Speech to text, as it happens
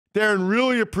Darren,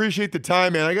 really appreciate the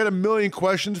time, man. I got a million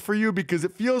questions for you because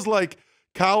it feels like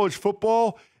college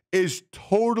football is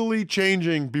totally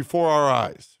changing before our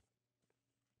eyes.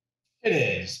 It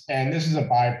is. And this is a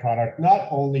byproduct not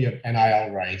only of NIL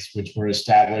rights, which were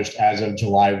established as of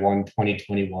July 1,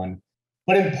 2021,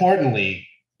 but importantly,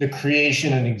 the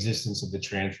creation and existence of the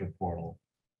transfer portal.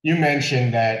 You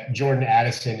mentioned that Jordan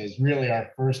Addison is really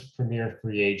our first premier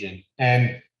free agent.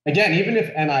 And again, even if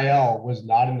NIL was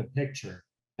not in the picture,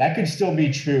 that could still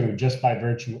be true just by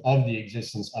virtue of the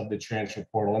existence of the transfer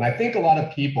portal. And I think a lot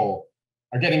of people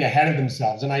are getting ahead of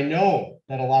themselves. And I know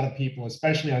that a lot of people,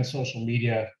 especially on social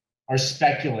media, are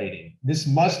speculating. This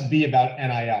must be about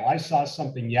NIL. I saw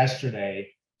something yesterday,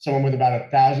 someone with about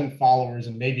 1,000 followers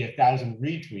and maybe 1,000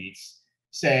 retweets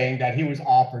saying that he was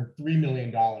offered $3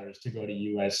 million to go to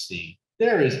USC.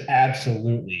 There is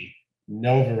absolutely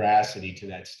no veracity to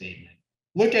that statement.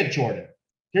 Look at Jordan.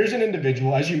 Here's an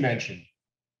individual, as you mentioned,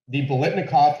 the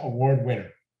Bolitnikoff Award winner.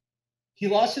 He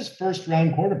lost his first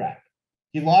round quarterback.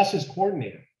 He lost his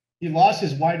coordinator. He lost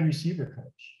his wide receiver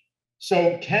coach.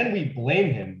 So can we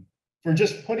blame him for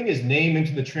just putting his name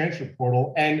into the transfer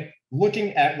portal and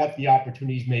looking at what the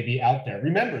opportunities may be out there?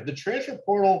 Remember, the transfer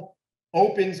portal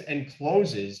opens and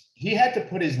closes. He had to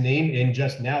put his name in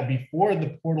just now before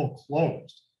the portal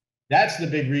closed. That's the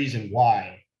big reason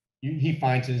why he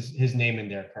finds his name in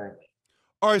there currently.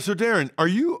 All right, so Darren, are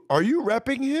you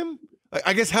repping him?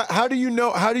 I guess how do you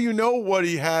know what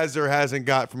he has or hasn't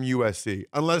got from USC?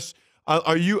 Unless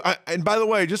are you? And by the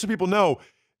way, just so people know,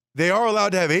 they are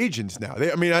allowed to have agents now.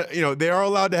 They are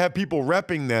allowed to have people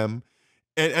repping them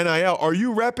and NIL. Are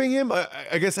you repping him?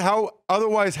 I guess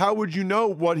how would you know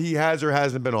what he has or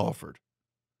hasn't been offered?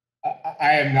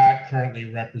 I am not currently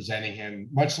representing him.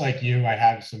 Much like you, I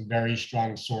have some very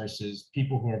strong sources,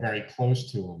 people who are very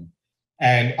close to him.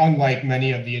 And unlike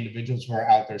many of the individuals who are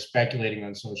out there speculating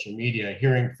on social media,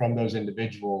 hearing from those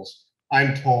individuals,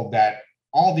 I'm told that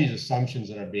all these assumptions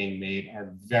that are being made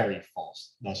are very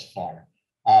false thus far.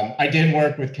 I did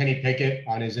work with Kenny Pickett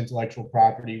on his intellectual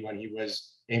property when he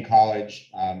was in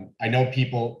college. I know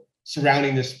people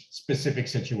surrounding this specific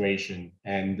situation.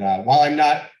 And while I'm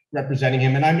not representing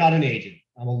him, and I'm not an agent,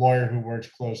 I'm a lawyer who works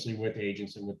closely with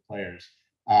agents and with players.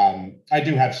 I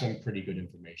do have some pretty good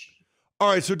information. All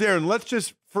right, so Darren, let's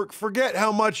just forget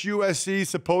how much USC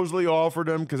supposedly offered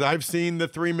him because I've seen the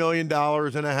 $3 million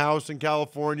in a house in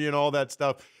California and all that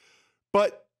stuff.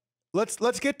 But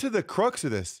let's get to the crux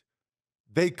of this.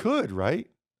 They could, right?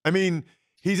 I mean,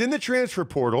 he's in the transfer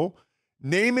portal,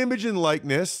 name, image, and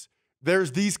likeness.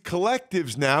 There's these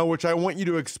collectives now, which I want you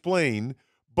to explain,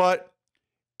 but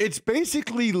it's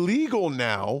basically legal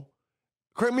now,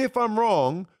 correct me if I'm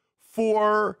wrong,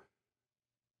 for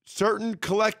certain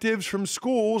collectives from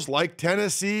schools like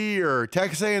Tennessee or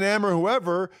Texas A&M or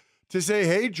whoever to say,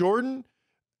 hey, Jordan,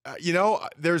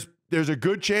 there's a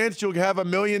good chance you'll have $1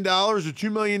 million or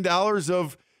 $2 million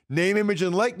of name, image,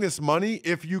 and likeness money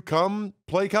if you come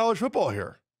play college football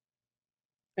here.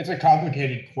 It's a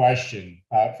complicated question.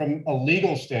 From a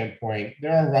legal standpoint,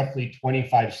 there are roughly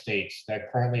 25 states that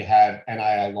currently have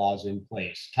NIL laws in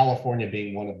place, California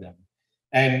being one of them.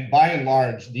 And by and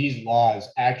large, these laws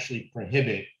actually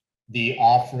prohibit the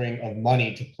offering of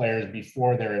money to players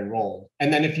before they're enrolled.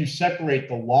 And then if you separate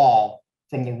the law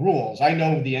from the rules, I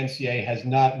know the NCAA has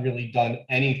not really done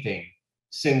anything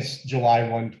since July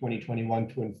 1, 2021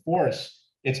 to enforce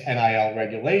its NIL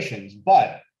regulations.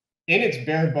 But in its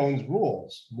bare bones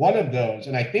rules, one of those,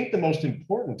 and I think the most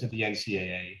important to the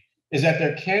NCAA, is that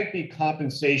there can't be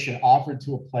compensation offered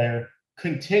to a player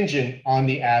contingent on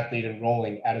the athlete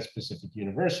enrolling at a specific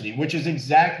university, which is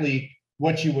exactly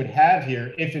what you would have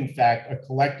here if, in fact, a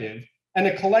collective, and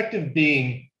a collective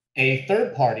being a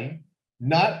third party,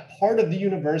 not part of the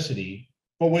university,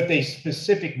 but with a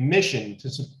specific mission to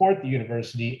support the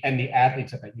university and the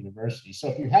athletes at that university. So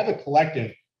if you have a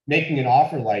collective making an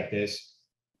offer like this,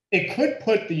 it could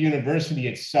put the university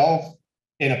itself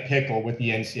in a pickle with the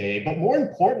NCAA. But more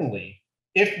importantly,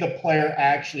 if the player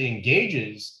actually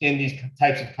engages in these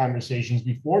types of conversations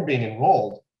before being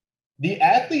enrolled, the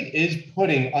athlete is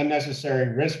putting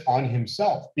unnecessary risk on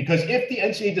himself. Because if the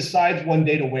NCAA decides one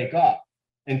day to wake up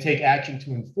and take action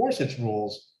to enforce its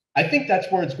rules, I think that's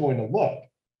where it's going to look.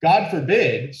 God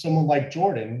forbid someone like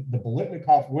Jordan, the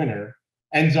Bolitnikoff winner,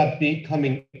 ends up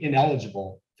becoming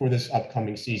ineligible for this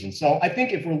upcoming season. So I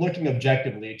think if we're looking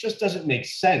objectively, it just doesn't make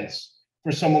sense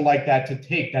for someone like that to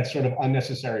take that sort of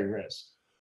unnecessary risk.